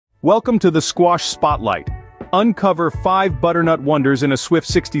Welcome to the Squash Spotlight. Uncover 5 butternut wonders in a swift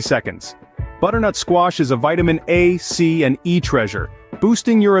 60 seconds. Butternut squash is a vitamin A, C, and E treasure,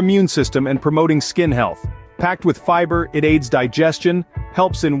 boosting your immune system and promoting skin health. Packed with fiber, it aids digestion,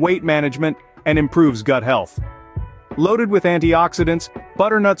 helps in weight management, and improves gut health. Loaded with antioxidants,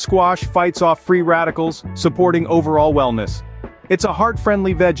 butternut squash fights off free radicals, supporting overall wellness. It's a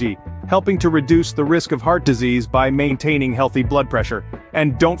heart-friendly veggie, helping to reduce the risk of heart disease by maintaining healthy blood pressure.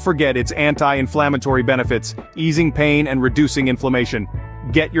 And don't forget its anti-inflammatory benefits, easing pain and reducing inflammation.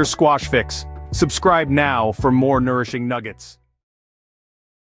 Get your squash fix. Subscribe now for more nourishing nuggets.